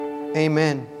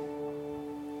Amen.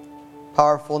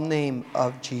 Powerful name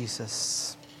of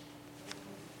Jesus.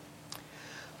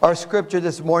 Our scripture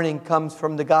this morning comes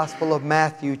from the Gospel of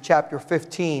Matthew, chapter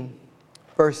 15,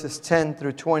 verses 10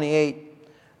 through 28.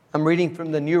 I'm reading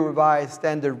from the New Revised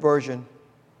Standard Version.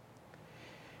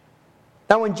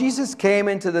 Now when Jesus came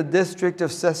into the district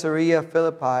of Caesarea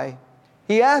Philippi,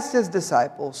 he asked his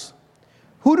disciples,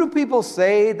 "Who do people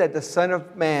say that the Son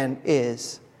of Man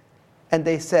is?" And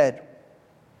they said,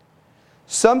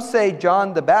 "Some say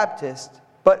John the Baptist,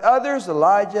 but others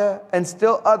Elijah, and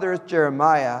still others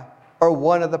Jeremiah, or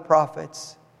one of the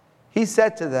prophets." He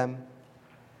said to them,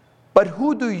 "But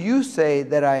who do you say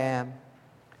that I am?"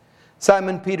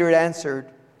 Simon Peter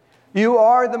answered, "You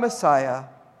are the Messiah,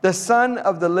 the Son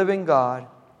of the living God."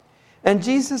 And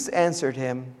Jesus answered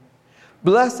him,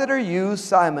 "Blessed are you,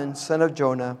 Simon, son of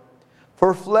Jonah,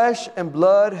 for flesh and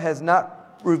blood has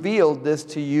not revealed this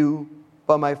to you,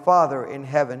 but my Father in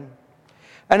heaven.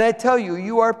 And I tell you,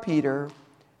 you are Peter,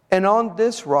 and on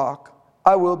this rock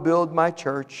I will build my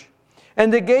church,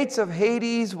 and the gates of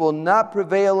Hades will not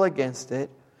prevail against it.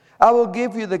 I will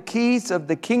give you the keys of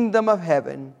the kingdom of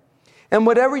heaven, and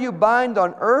whatever you bind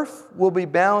on earth will be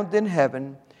bound in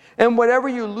heaven, and whatever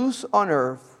you loose on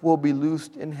earth will be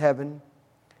loosed in heaven."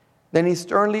 Then he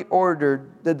sternly ordered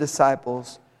the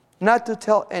disciples not to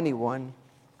tell anyone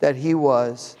that he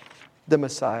was the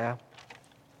Messiah.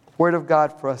 Word of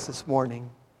God for us this morning.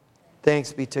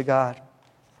 Thanks be to God.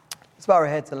 Let's bow our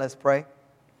heads and let's pray.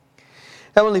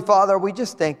 Heavenly Father, we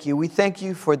just thank you. We thank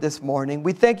you for this morning.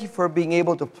 We thank you for being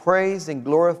able to praise and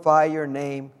glorify your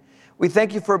name. We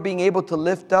thank you for being able to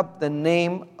lift up the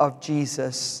name of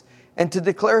Jesus and to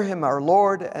declare him our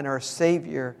Lord and our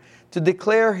Savior, to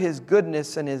declare his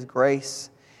goodness and his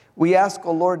grace. We ask,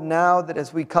 O Lord, now that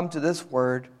as we come to this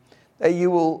word, that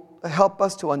you will help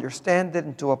us to understand it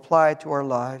and to apply it to our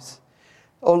lives.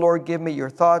 O Lord, give me your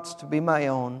thoughts to be my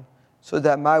own, so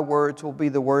that my words will be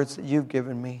the words that you've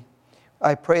given me.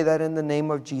 I pray that in the name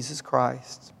of Jesus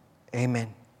Christ.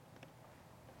 Amen.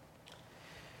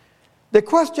 The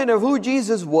question of who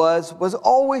Jesus was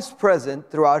always present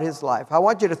throughout his life. I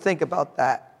want you to think about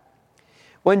that.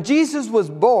 When Jesus was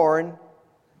born,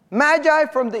 Magi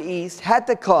from the east had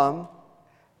to come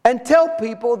and tell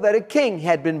people that a king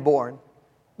had been born,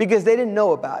 because they didn't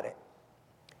know about it.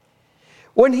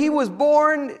 When he was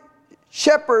born,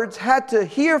 shepherds had to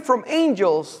hear from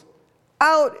angels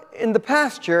out in the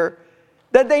pasture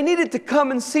that they needed to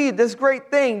come and see this great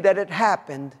thing that had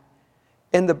happened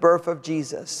in the birth of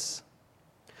Jesus.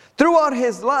 Throughout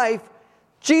his life,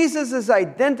 Jesus'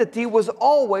 identity was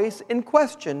always in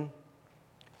question.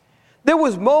 There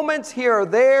was moments here or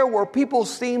there where people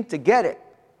seemed to get it,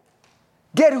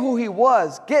 get who he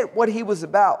was, get what he was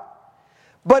about.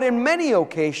 But in many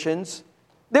occasions,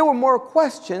 there were more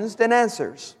questions than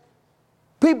answers.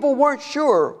 People weren't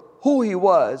sure who he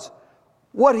was,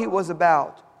 what he was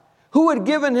about, who had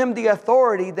given him the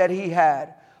authority that he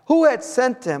had, who had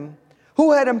sent him,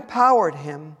 who had empowered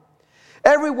him.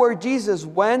 Everywhere Jesus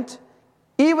went,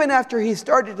 even after he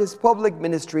started his public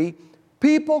ministry,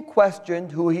 people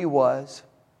questioned who he was.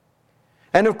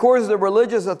 And of course, the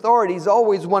religious authorities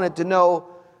always wanted to know,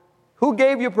 who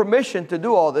gave you permission to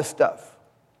do all this stuff?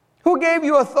 Who gave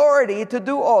you authority to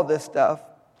do all this stuff?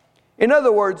 In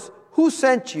other words, who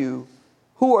sent you?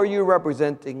 Who are you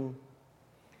representing?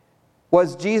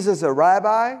 Was Jesus a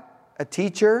rabbi, a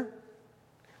teacher?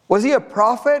 Was he a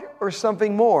prophet or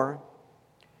something more?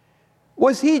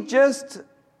 Was he just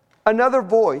another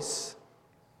voice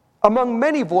among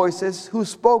many voices who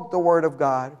spoke the word of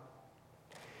God?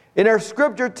 In our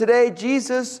scripture today,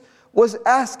 Jesus was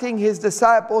asking his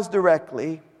disciples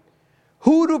directly,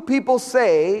 "Who do people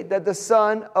say that the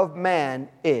Son of Man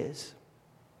is?"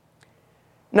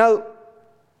 Now,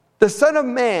 the Son of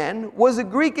Man was a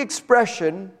Greek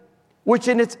expression which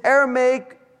in its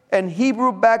Aramaic and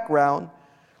Hebrew background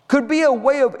could be a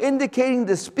way of indicating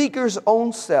the speaker's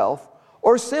own self,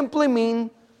 or simply mean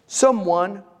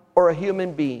someone or a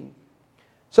human being.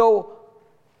 So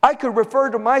I could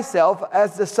refer to myself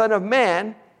as the Son of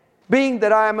Man, being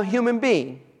that I am a human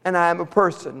being and I am a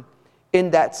person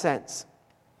in that sense.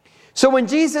 So when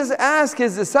Jesus asked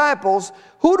his disciples,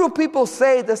 "Who do people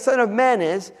say the Son of Man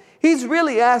is?" he's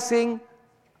really asking,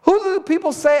 who do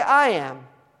people say I am?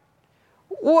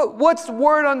 What's the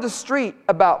word on the street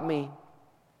about me?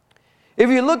 If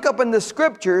you look up in the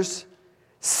scriptures,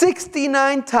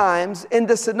 69 times in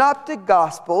the synoptic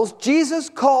gospels, Jesus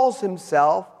calls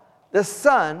himself the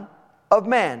Son of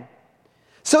Man.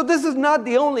 So this is not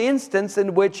the only instance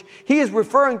in which he is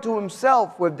referring to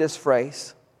himself with this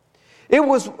phrase. It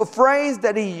was a phrase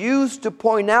that he used to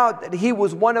point out that he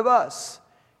was one of us,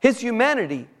 his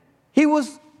humanity, He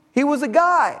was a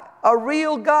guy, a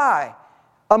real guy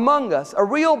among us, a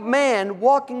real man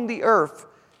walking the earth.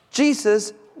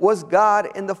 Jesus was God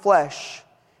in the flesh,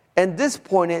 and this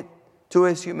pointed to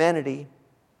his humanity.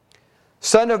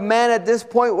 Son of Man at this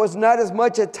point was not as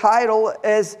much a title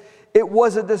as it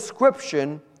was a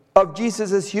description of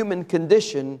Jesus' human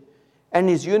condition and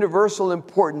his universal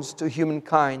importance to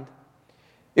humankind.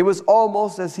 It was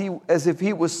almost as if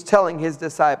he was telling his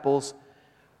disciples,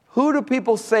 who do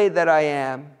people say that I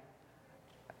am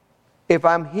if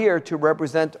I'm here to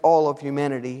represent all of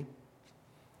humanity?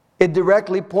 It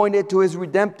directly pointed to his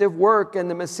redemptive work and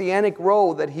the messianic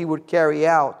role that he would carry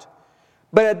out.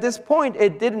 But at this point,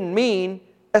 it didn't mean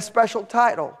a special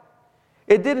title.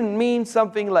 It didn't mean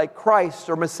something like Christ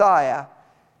or Messiah.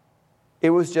 It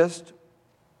was just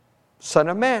Son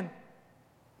of Man.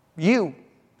 You.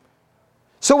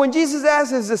 So when Jesus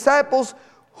asked his disciples,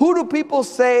 who do people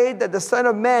say that the Son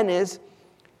of Man is?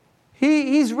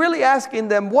 He's really asking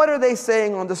them, what are they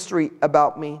saying on the street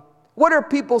about me? What are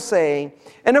people saying?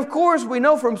 And of course, we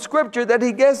know from Scripture that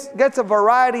he gets a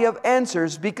variety of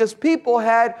answers because people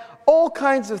had all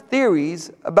kinds of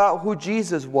theories about who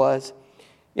Jesus was.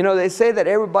 You know, they say that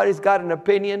everybody's got an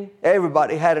opinion.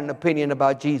 Everybody had an opinion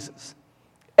about Jesus.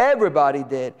 Everybody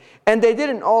did. And they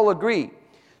didn't all agree.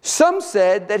 Some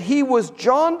said that he was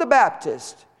John the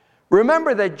Baptist.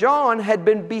 Remember that John had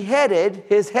been beheaded,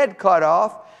 his head cut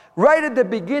off, right at the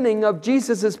beginning of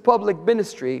Jesus' public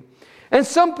ministry. And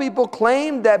some people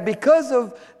claim that because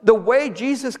of the way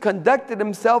Jesus conducted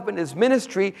himself in his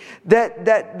ministry, that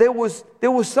there was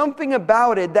something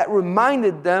about it that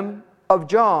reminded them of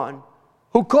John,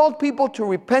 who called people to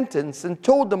repentance and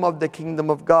told them of the kingdom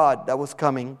of God that was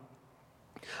coming.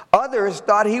 Others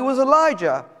thought he was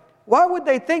Elijah. Why would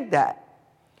they think that?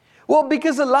 Well,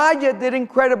 because Elijah did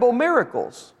incredible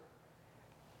miracles.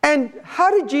 And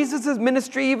how did Jesus'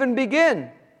 ministry even begin?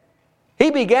 He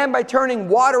began by turning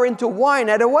water into wine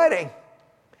at a wedding.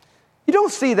 You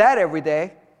don't see that every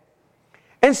day.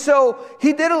 And so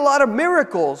he did a lot of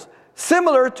miracles,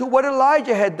 similar to what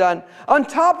Elijah had done. On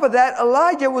top of that,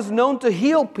 Elijah was known to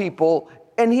heal people,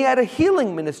 and he had a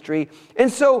healing ministry.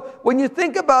 And so when you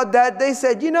think about that, they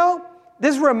said, you know,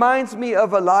 this reminds me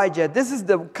of Elijah. This is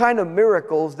the kind of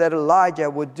miracles that Elijah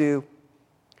would do.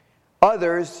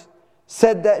 Others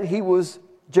said that he was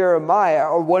Jeremiah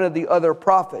or one of the other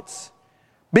prophets.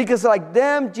 Because like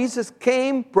them, Jesus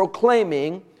came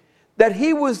proclaiming that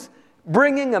he was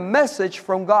bringing a message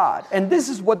from God. And this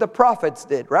is what the prophets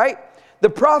did, right? The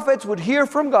prophets would hear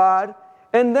from God,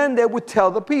 and then they would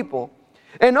tell the people.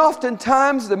 And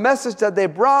oftentimes, the message that they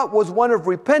brought was one of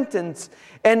repentance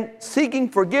and seeking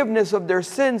forgiveness of their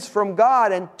sins from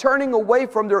God and turning away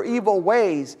from their evil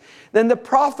ways. Then the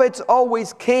prophets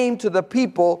always came to the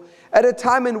people at a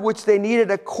time in which they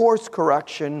needed a course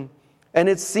correction. And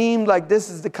it seemed like this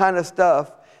is the kind of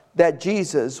stuff that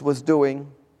Jesus was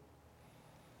doing.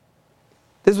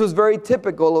 This was very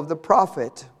typical of the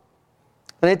prophet.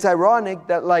 And it's ironic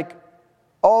that like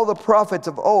all the prophets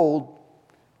of old,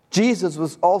 Jesus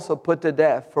was also put to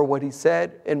death for what he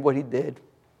said and what he did.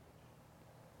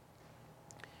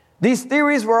 These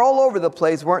theories were all over the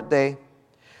place, weren't they?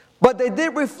 But they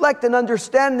did reflect an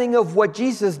understanding of what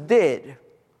Jesus did,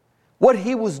 what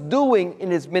he was doing in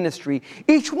his ministry.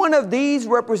 Each one of these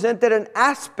represented an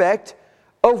aspect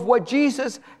of what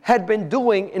Jesus had been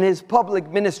doing in his public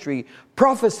ministry,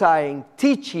 prophesying,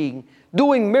 teaching,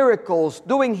 doing miracles,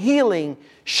 doing healing,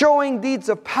 showing deeds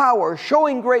of power,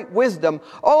 showing great wisdom.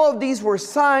 All of these were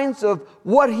signs of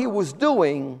what he was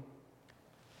doing,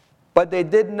 but they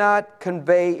did not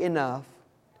convey enough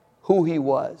who he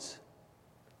was,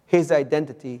 his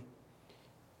identity.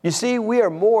 You see, we are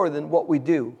more than what we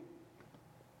do.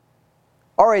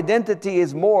 Our identity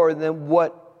is more than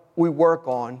what we work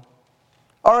on.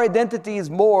 Our identity is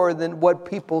more than what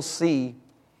people see.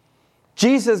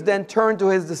 Jesus then turned to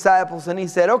his disciples and he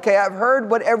said, okay, I've heard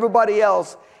what everybody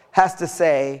else has to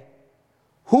say.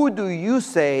 Who do you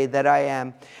say that I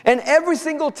am? And every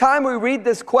single time we read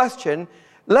this question,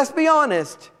 let's be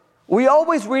honest, we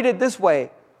always read it this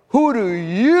way. Who do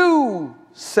you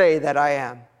say that I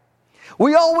am?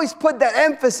 We always put that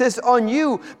emphasis on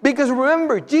you because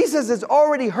remember, Jesus has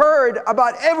already heard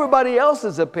about everybody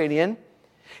else's opinion.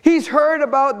 He's heard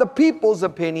about the people's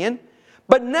opinion.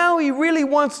 But now he really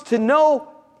wants to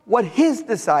know what his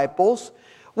disciples,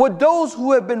 what those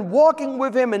who have been walking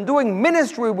with him and doing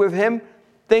ministry with him,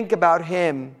 think about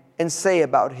him and say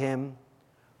about him.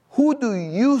 Who do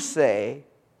you say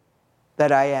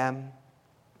that I am?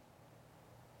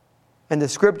 And the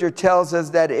scripture tells us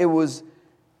that it was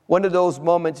one of those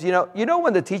moments, you know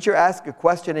when the teacher asks a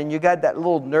question and you got that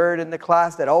little nerd in the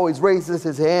class that always raises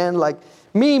his hand like,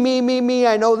 me,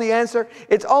 I know the answer.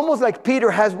 It's almost like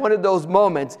Peter has one of those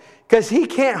moments because he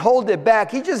can't hold it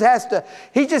back. He just has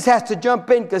to jump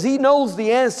in because he knows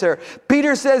the answer.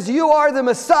 Peter says, you are the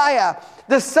Messiah,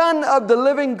 the Son of the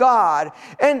living God.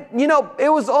 And,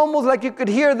 it was almost like you could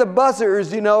hear the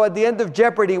buzzers, at the end of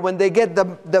Jeopardy when they get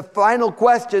the final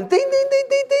question. Ding, ding, ding,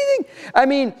 ding, ding, ding. I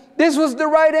mean, this was the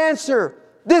right answer.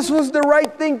 This was the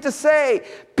right thing to say.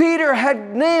 Peter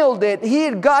had nailed it. He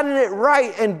had gotten it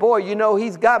right. And boy,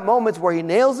 he's got moments where he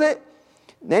nails it.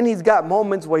 Then he's got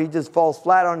moments where he just falls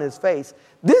flat on his face.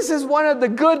 This is one of the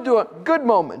good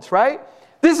moments, right?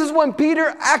 This is when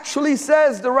Peter actually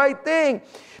says the right thing.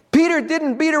 Peter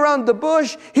didn't beat around the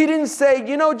bush. He didn't say,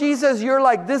 Jesus, you're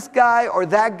like this guy or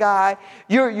that guy.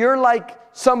 You're like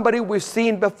somebody we've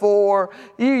seen before.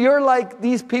 You're like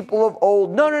these people of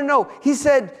old. No. He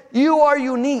said, you are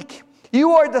unique.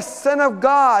 You are the Son of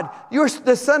God. You're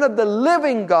the Son of the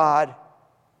living God.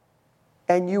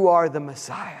 And you are the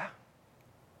Messiah.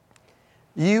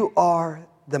 You are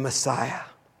the Messiah.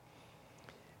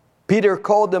 Peter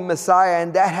called him Messiah,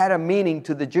 and that had a meaning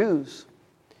to the Jews.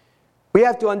 We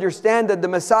have to understand that the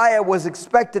Messiah was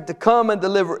expected to come and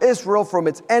deliver Israel from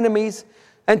its enemies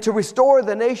and to restore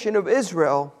the nation of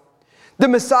Israel. The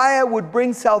Messiah would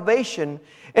bring salvation.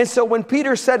 And so when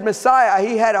Peter said Messiah,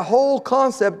 he had a whole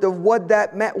concept of what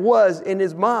that was in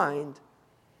his mind.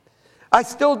 I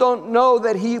still don't know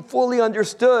that he fully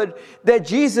understood that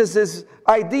Jesus'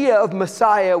 idea of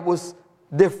Messiah was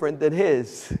different than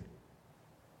his.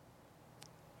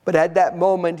 But at that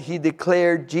moment, he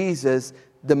declared Jesus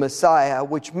the Messiah,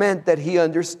 which meant that he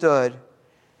understood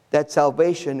that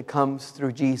salvation comes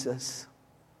through Jesus.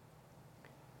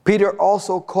 Peter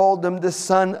also called him the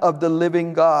Son of the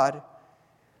living God.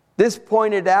 This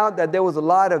pointed out that there was a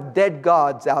lot of dead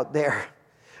gods out there.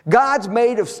 Gods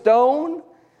made of stone,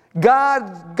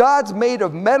 gods made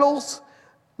of metals,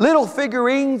 little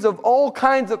figurines of all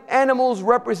kinds of animals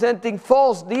representing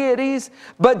false deities.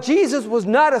 But Jesus was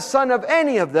not a son of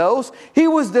any of those. He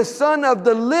was the Son of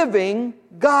the living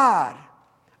God,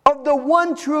 of the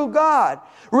one true God.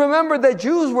 Remember that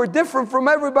Jews were different from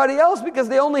everybody else because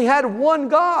they only had one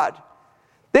God.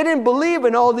 They didn't believe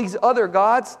in all these other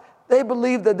gods. They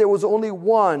believed that there was only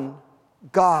one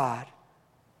God,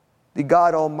 the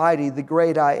God Almighty, the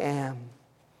great I am.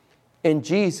 And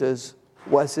Jesus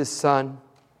was his Son.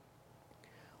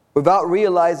 Without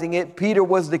realizing it, Peter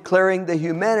was declaring the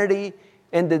humanity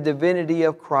and the divinity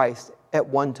of Christ at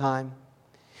one time.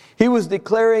 He was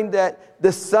declaring that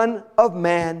the Son of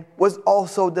Man was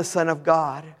also the Son of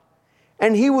God.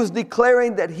 And he was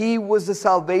declaring that he was the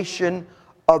salvation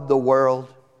of the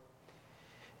world.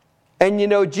 And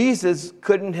Jesus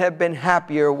couldn't have been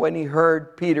happier when he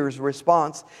heard Peter's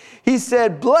response. He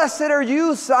said, "Blessed are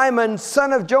you, Simon,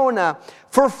 son of Jonah,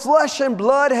 for flesh and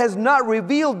blood has not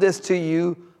revealed this to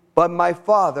you, but my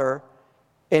Father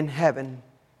in heaven."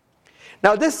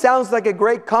 Now, this sounds like a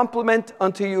great compliment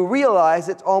until you realize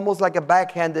it's almost like a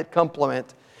backhanded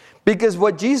compliment. Because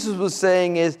what Jesus was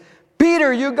saying is,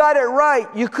 Peter, you got it right.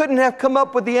 You couldn't have come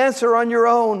up with the answer on your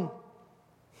own.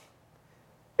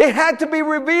 It had to be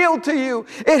revealed to you.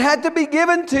 It had to be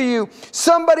given to you.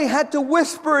 Somebody had to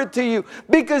whisper it to you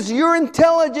because your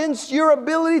intelligence, your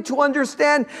ability to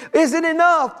understand isn't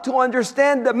enough to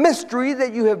understand the mystery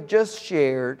that you have just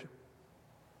shared.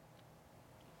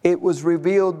 It was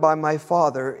revealed by my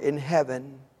Father in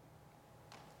heaven.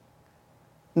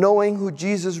 Knowing who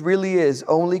Jesus really is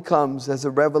only comes as a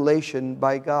revelation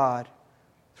by God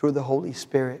through the Holy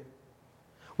Spirit.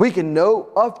 We can know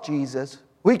of Jesus.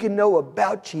 We can know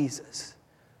about Jesus.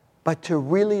 But to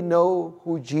really know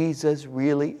who Jesus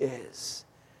really is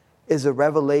a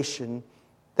revelation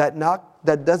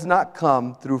that does not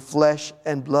come through flesh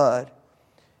and blood.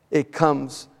 It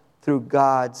comes through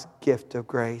God's gift of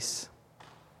grace.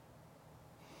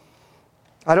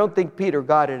 I don't think Peter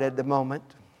got it at the moment.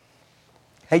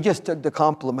 He just took the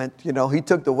compliment, he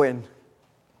took the win.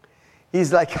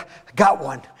 He's like, I got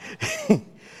one.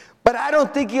 But I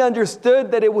don't think he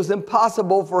understood that it was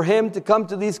impossible for him to come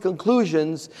to these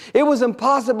conclusions. It was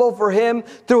impossible for him,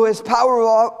 through his power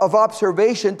of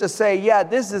observation, to say, yeah,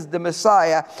 this is the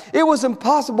Messiah. It was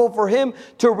impossible for him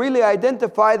to really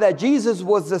identify that Jesus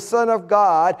was the Son of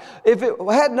God if it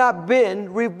had not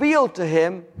been revealed to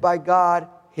him by God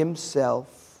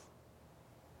himself.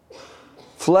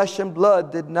 Flesh and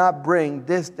blood did not bring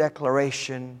this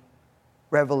declaration.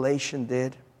 Revelation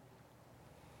did.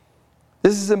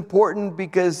 This is important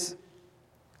because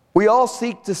We all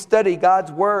seek to study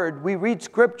God's Word. We read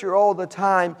Scripture all the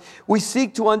time. We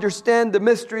seek to understand the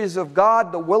mysteries of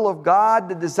God, the will of God,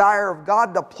 the desire of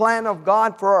God, the plan of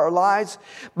God for our lives.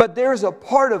 But there's a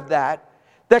part of that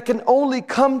can only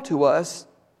come to us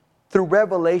through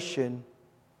revelation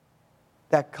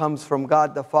that comes from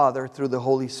God the Father through the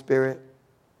Holy Spirit.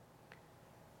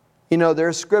 You know, there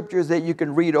are scriptures that you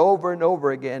can read over and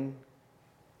over again.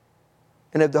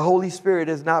 And if the Holy Spirit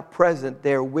is not present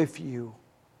there with you,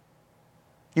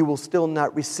 you will still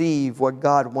not receive what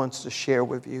God wants to share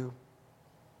with you.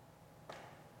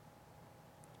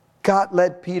 God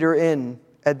let Peter in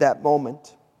at that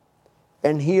moment,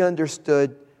 and he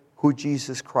understood who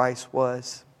Jesus Christ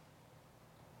was.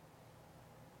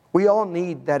 We all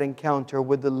need that encounter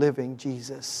with the living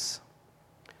Jesus.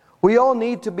 We all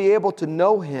need to be able to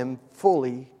know Him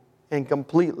fully and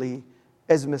completely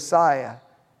as Messiah,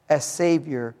 as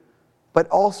Savior, but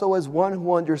also as one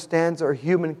who understands our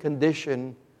human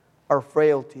condition, our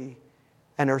frailty,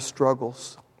 and our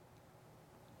struggles.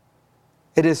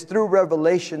 It is through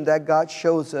revelation that God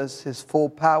shows us His full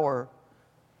power,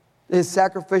 His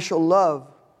sacrificial love,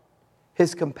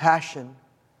 His compassion,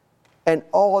 and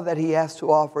all that He has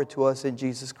to offer to us in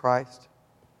Jesus Christ.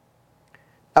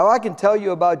 Now, I can tell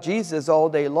you about Jesus all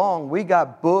day long. We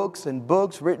got books and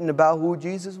books written about who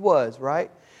Jesus was, right?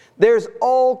 There's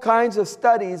all kinds of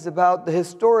studies about the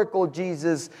historical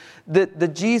Jesus, the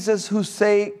Jesus who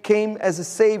came as a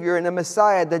Savior and a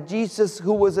Messiah, the Jesus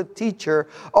who was a teacher.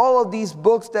 All of these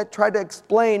books that try to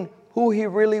explain who He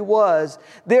really was.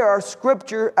 There are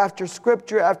scripture after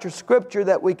scripture after scripture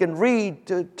that we can read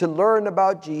to learn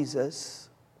about Jesus.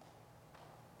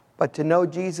 But to know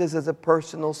Jesus as a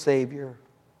personal Savior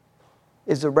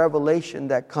is a revelation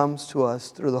that comes to us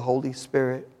through the Holy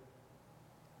Spirit.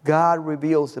 God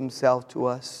reveals Himself to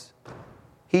us.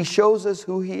 He shows us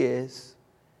who He is.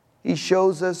 He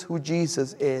shows us who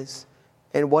Jesus is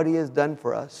and what He has done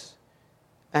for us.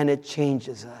 And it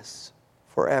changes us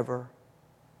forever.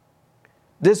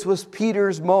 This was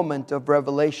Peter's moment of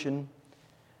revelation,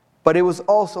 but it was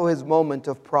also his moment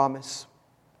of promise.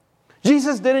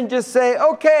 Jesus didn't just say,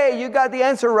 okay, you got the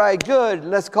answer right, good,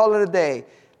 let's call it a day.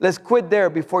 Let's quit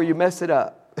there before you mess it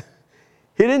up.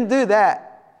 He didn't do that.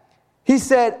 He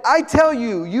said, I tell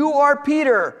you, you are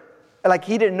Peter. Like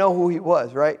he didn't know who he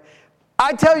was, right?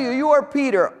 I tell you, you are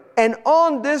Peter, and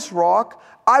on this rock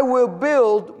I will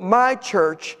build my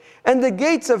church, and the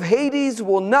gates of Hades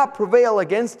will not prevail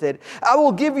against it. I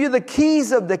will give you the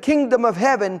keys of the kingdom of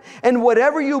heaven, and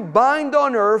whatever you bind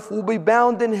on earth will be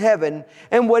bound in heaven,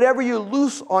 and whatever you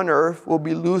loose on earth will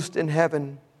be loosed in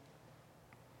heaven.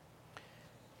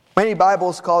 Many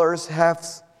Bible scholars have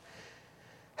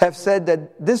said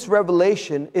that this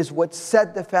revelation is what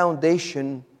set the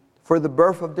foundation for the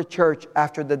birth of the church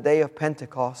after the day of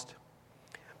Pentecost.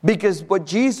 Because what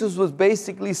Jesus was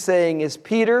basically saying is,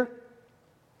 Peter,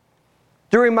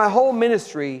 during my whole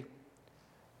ministry,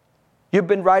 you've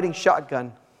been riding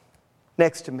shotgun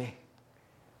next to me,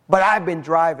 but I've been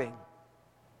driving.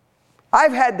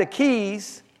 I've had the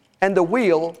keys and the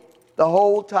wheel the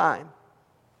whole time.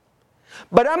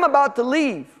 But I'm about to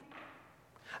leave.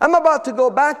 I'm about to go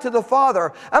back to the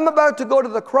Father. I'm about to go to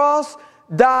the cross,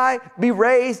 die, be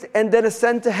raised, and then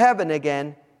ascend to heaven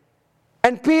again.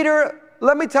 And Peter,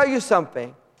 let me tell you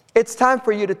something. It's time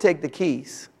for you to take the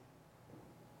keys.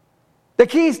 The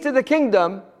keys to the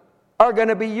kingdom are going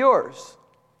to be yours.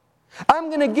 I'm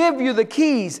going to give you the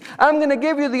keys. I'm going to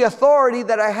give you the authority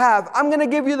that I have. I'm going to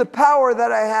give you the power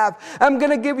that I have. I'm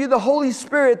going to give you the Holy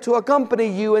Spirit to accompany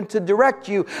you and to direct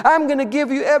you. I'm going to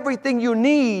give you everything you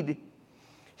need.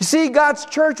 You see, God's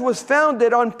church was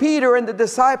founded on Peter and the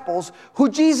disciples who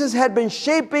Jesus had been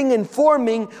shaping and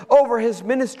forming over His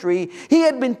ministry. He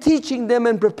had been teaching them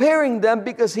and preparing them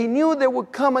because He knew there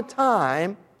would come a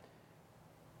time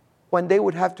when they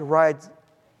would have to ride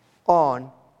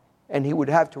on and He would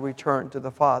have to return to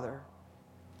the Father.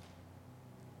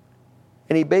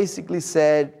 And He basically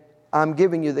said, I'm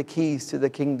giving you the keys to the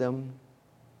kingdom.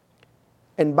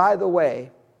 And by the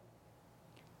way,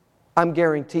 I'm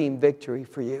guaranteeing victory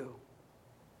for you.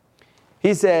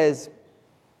 He says,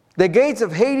 the gates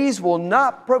of Hades will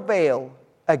not prevail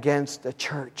against the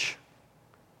church.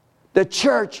 The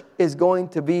church is going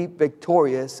to be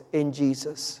victorious in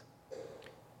Jesus.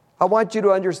 I want you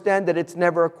to understand that it's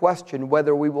never a question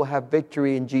whether we will have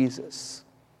victory in Jesus.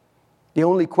 The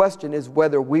only question is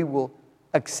whether we will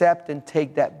accept and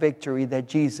take that victory that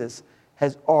Jesus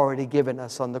has already given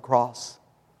us on the cross.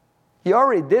 He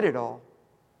already did it all.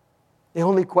 The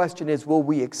only question is, will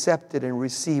we accept it and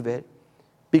receive it?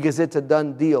 Because it's a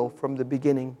done deal from the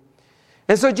beginning.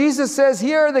 And so Jesus says,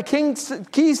 here are the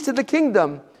keys to the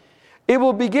kingdom. it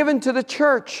will be given to the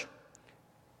church.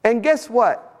 And guess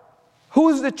what?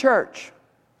 Who's the church?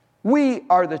 We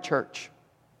are the church.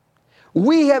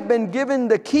 We have been given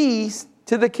the keys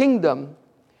to the kingdom.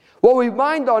 What we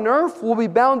bind on earth will be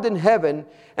bound in heaven,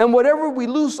 and whatever we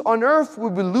loose on earth will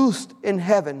be loosed in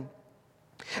heaven.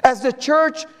 As the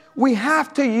church, we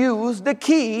have to use the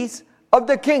keys of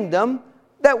the kingdom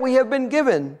that we have been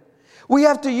given. We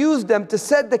have to use them to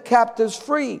set the captives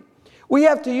free. We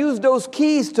have to use those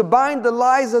keys to bind the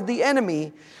lies of the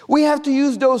enemy. We have to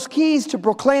use those keys to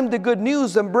proclaim the good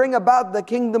news and bring about the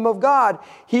kingdom of God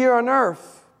here on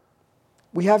earth.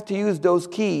 We have to use those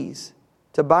keys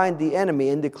to bind the enemy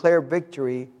and declare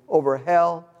victory over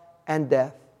hell and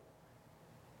death.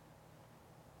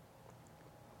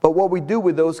 But what we do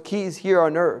with those keys here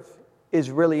on earth is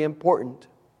really important.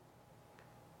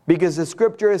 Because the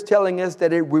scripture is telling us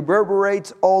that it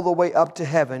reverberates all the way up to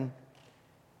heaven.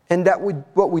 And that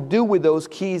what we do with those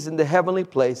keys in the heavenly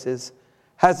places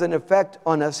has an effect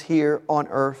on us here on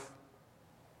earth.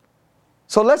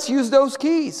 So let's use those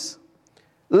keys.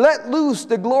 Let loose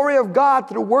the glory of God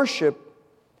through worship.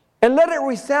 And let it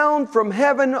resound from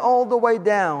heaven all the way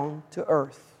down to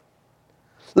earth.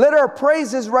 Let our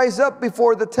praises rise up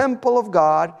before the temple of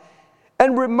God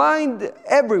and remind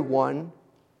everyone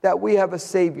that we have a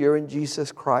Savior in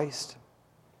Jesus Christ.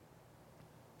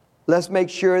 Let's make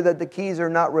sure that the keys are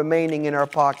not remaining in our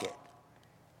pocket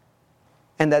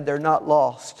and that they're not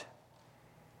lost,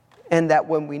 and that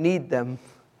when we need them,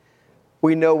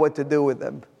 we know what to do with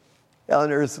them.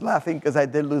 Eleanor is laughing because I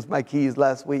did lose my keys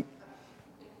last week.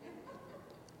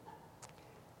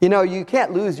 You know, you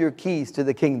can't lose your keys to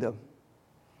the kingdom.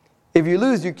 If you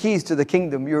lose your keys to the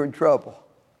kingdom, you're in trouble.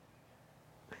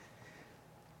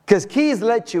 Because keys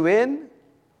let you in,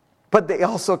 but they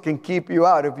also can keep you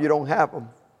out if you don't have them.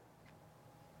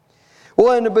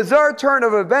 Well, in a bizarre turn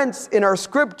of events in our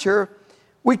scripture,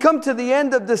 we come to the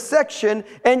end of this section,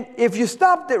 and if you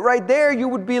stopped it right there, you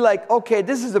would be like, okay,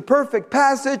 this is a perfect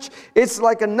passage. It's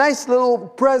like a nice little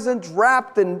present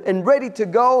wrapped and ready to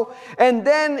go. And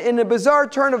then in a bizarre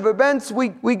turn of events,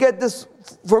 we get this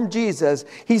from Jesus.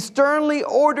 He sternly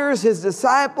orders his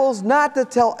disciples not to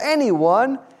tell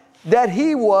anyone that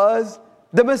he was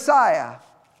the Messiah.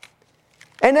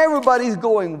 And everybody's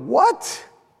going, what?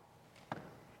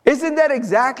 Isn't that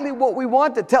exactly what we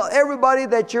want? To tell everybody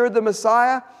that you're the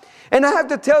Messiah? And I have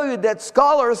to tell you that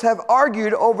scholars have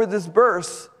argued over this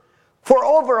verse for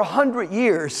over 100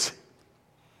 years.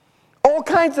 All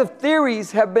kinds of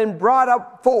theories have been brought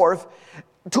up forth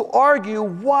to argue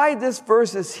why this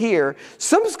verse is here.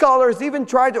 Some scholars even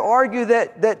tried to argue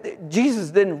that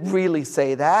Jesus didn't really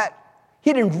say that.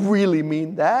 He didn't really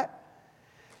mean that.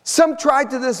 Some tried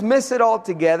to dismiss it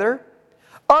altogether.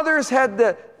 Others had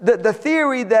the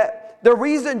theory that the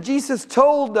reason Jesus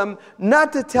told them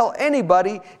not to tell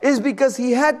anybody is because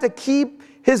he had to keep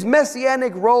his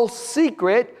messianic role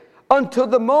secret until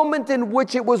the moment in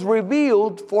which it was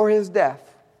revealed for his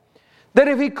death. That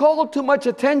if he called too much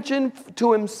attention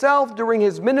to himself during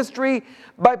his ministry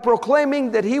by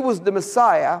proclaiming that he was the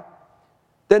Messiah,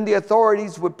 then the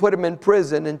authorities would put him in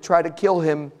prison and try to kill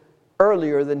him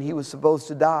earlier than he was supposed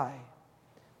to die.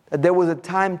 That there was a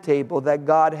timetable that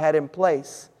God had in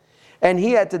place. And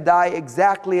he had to die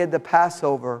exactly at the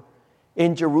Passover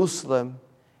in Jerusalem,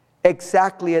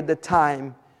 exactly at the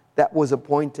time that was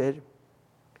appointed.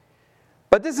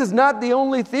 But this is not the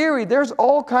only theory. There's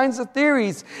all kinds of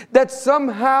theories that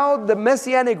somehow the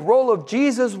messianic role of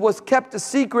Jesus was kept a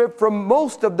secret from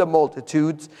most of the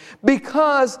multitudes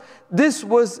because this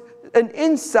was an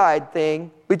inside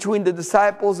thing between the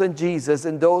disciples and Jesus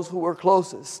and those who were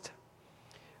closest.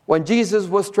 When Jesus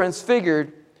was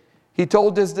transfigured, he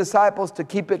told his disciples to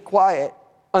keep it quiet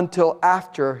until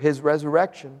after his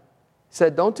resurrection. He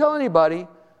said, don't tell anybody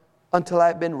until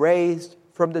I've been raised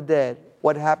from the dead.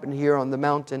 What happened here on the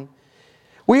mountain.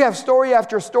 We have story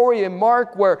after story in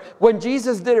Mark where when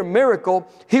Jesus did a miracle,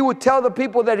 he would tell the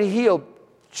people that he healed,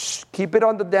 shh, keep it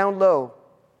on the down low.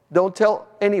 Don't tell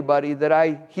anybody that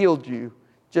I healed you.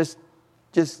 Just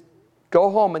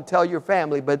go home and tell your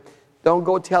family, but don't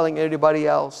go telling anybody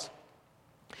else.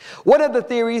 One of the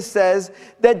theories says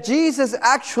that Jesus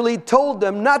actually told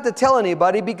them not to tell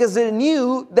anybody because they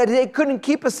knew that they couldn't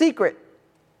keep a secret.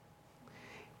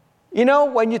 You know,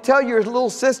 when you tell your little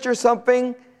sister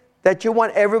something that you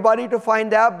want everybody to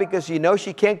find out because you know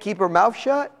she can't keep her mouth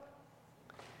shut?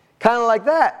 Kind of like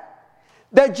that.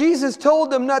 That Jesus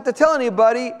told them not to tell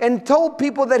anybody and told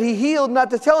people that he healed not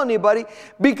to tell anybody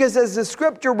because as the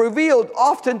scripture revealed,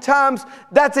 oftentimes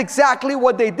that's exactly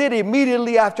what they did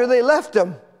immediately after they left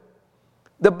him.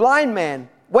 The blind man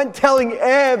went telling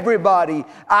everybody,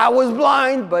 I was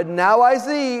blind, but now I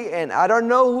see. And I don't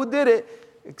know who did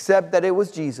it, except that it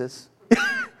was Jesus.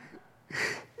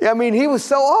 I mean, he was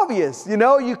so obvious,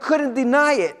 you couldn't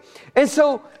deny it. And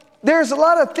so there's a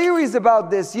lot of theories about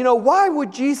this. Why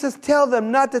would Jesus tell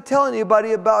them not to tell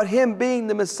anybody about him being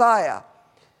the Messiah?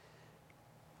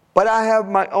 But I have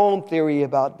my own theory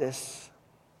about this.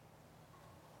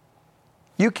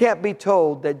 You can't be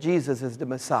told that Jesus is the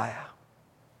Messiah.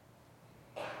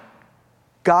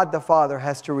 God the Father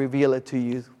has to reveal it to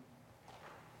you.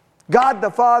 God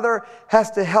the Father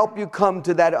has to help you come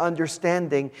to that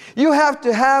understanding. You have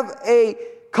to have a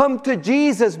come to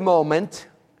Jesus moment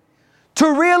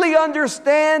to really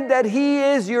understand that he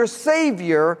is your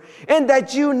Savior and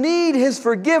that you need his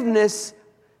forgiveness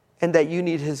and that you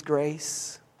need his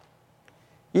grace.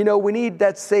 We need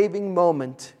that saving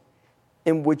moment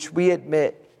in which we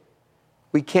admit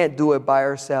we can't do it by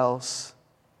ourselves,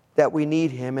 that we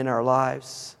need him in our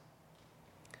lives.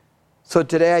 So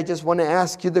today I just want to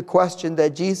ask you the question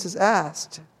that Jesus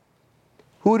asked.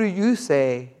 Who do you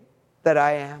say that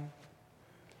I am?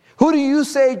 Who do you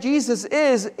say Jesus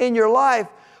is in your life?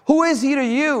 Who is he to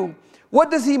you? What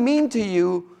does he mean to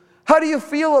you? How do you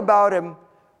feel about him?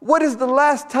 What is the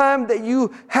last time that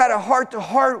you had a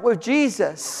heart-to-heart with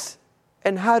Jesus?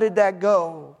 And how did that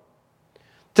go?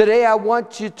 Today I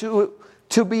want you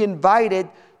to be invited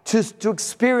to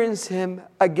experience him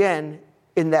again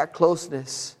in that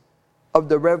closeness of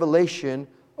the revelation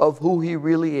of who he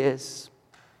really is.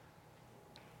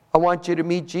 I want you to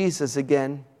meet Jesus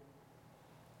again,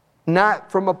 not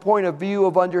from a point of view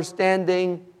of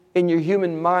understanding in your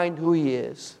human mind who he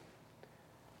is,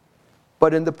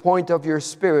 but in the point of your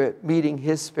spirit, meeting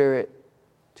his spirit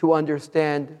to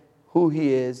understand who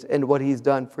he is and what he's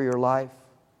done for your life.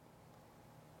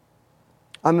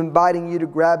 I'm inviting you to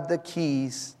grab the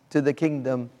keys to the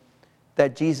kingdom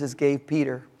that Jesus gave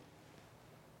Peter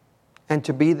and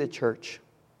to be the church.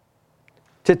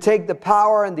 To take the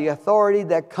power and the authority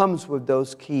that comes with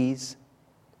those keys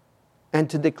and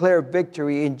to declare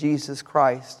victory in Jesus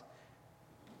Christ.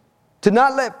 To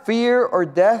not let fear or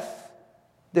death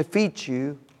defeat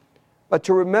you, but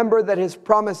to remember that his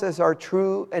promises are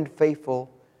true and faithful,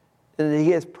 and that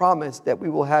he has promised that we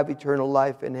will have eternal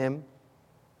life in him.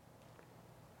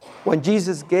 When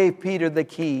Jesus gave Peter the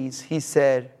keys, he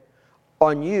said,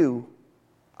 on you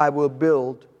I will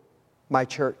build my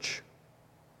church.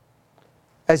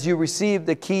 As you receive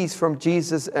the keys from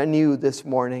Jesus anew this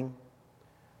morning,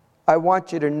 I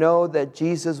want you to know that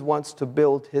Jesus wants to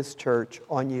build his church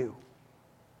on you.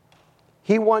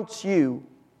 He wants you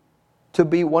to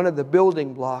be one of the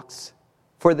building blocks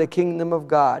for the kingdom of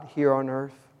God here on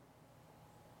earth.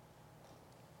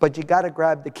 But you got to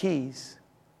grab the keys.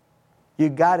 You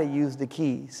got to use the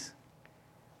keys.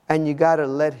 And you got to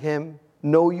let him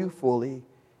know you fully,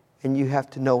 and you have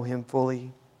to know him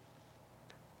fully.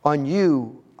 On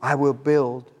you I will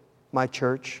build my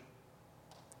church.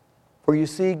 For you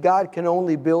see, God can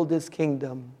only build his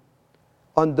kingdom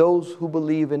on those who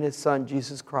believe in his Son,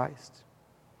 Jesus Christ.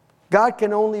 God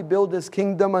can only build his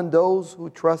kingdom on those who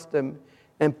trust him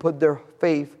and put their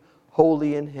faith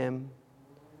wholly in him.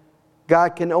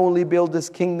 God can only build his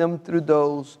kingdom through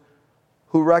those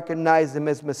who recognize him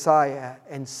as Messiah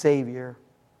and Savior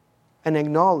and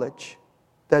acknowledge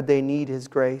that they need his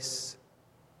grace.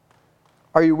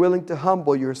 Are you willing to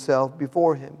humble yourself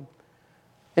before him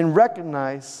and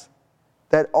recognize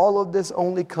that all of this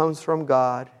only comes from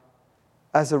God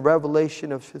as a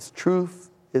revelation of his truth,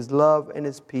 his love, and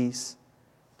his peace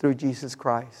through Jesus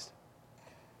Christ?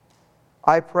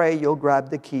 I pray you'll grab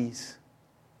the keys.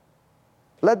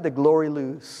 Let the glory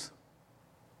loose.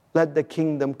 Let the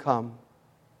kingdom come.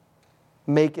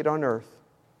 Make it on earth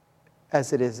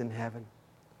as it is in heaven.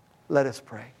 Let us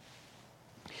pray.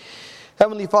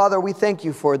 Heavenly Father, we thank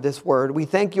you for this word. We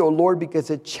thank you, O Lord,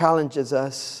 because it challenges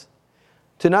us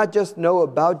to not just know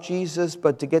about Jesus,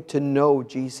 but to get to know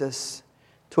Jesus,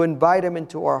 to invite him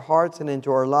into our hearts and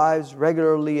into our lives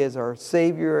regularly as our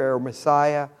Savior, our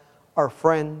Messiah, our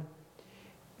friend,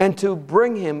 and to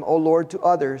bring him, O Lord, to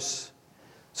others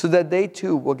so that they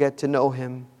too will get to know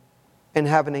him and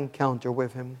have an encounter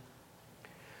with him.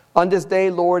 On this day,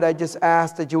 Lord, I just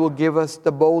ask that you will give us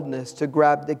the boldness to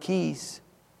grab the keys,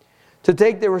 to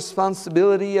take the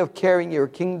responsibility of carrying your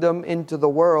kingdom into the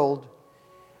world,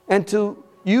 and to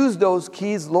use those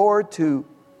keys, Lord, to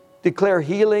declare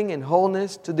healing and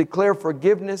wholeness, to declare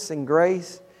forgiveness and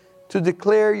grace, to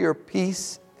declare your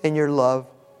peace and your love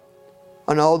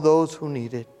on all those who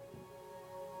need it.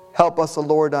 Help us, O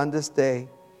Lord, on this day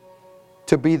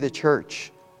to be the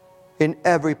church in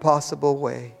every possible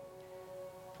way.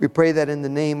 We pray that in the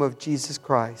name of Jesus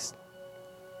Christ.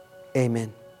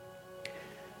 Amen.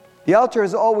 The altar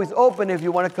is always open if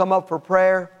you want to come up for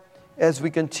prayer as we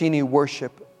continue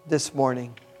worship this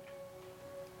morning.